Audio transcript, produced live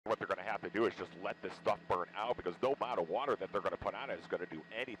have to do is just let this stuff burn out, because no amount of water that they're going to put on it is going to do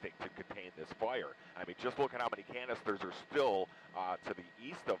anything to contain this fire. I mean, just look at how many canisters are still to the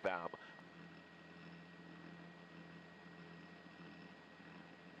east of them.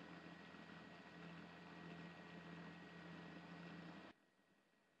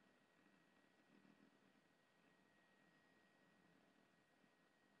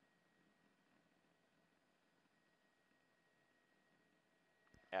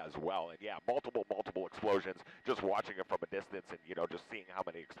 As well, and yeah, multiple explosions. Just watching it from a distance, and just seeing how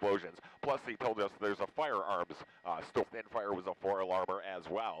many explosions. Plus, he told us there's a firearms still. Thin fire was a 4-alarmer as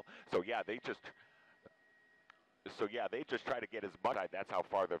well. So yeah, they just try to get as much. That's how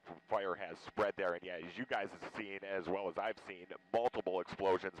far the fire has spread there. And yeah, as you guys have seen, as well as I've seen, multiple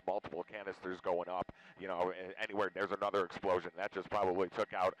explosions, multiple canisters going up. Anywhere there's another explosion. That just probably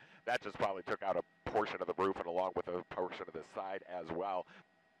took out a portion of the roof, and along with a portion of the side as well.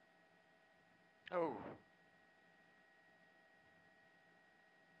 Oh.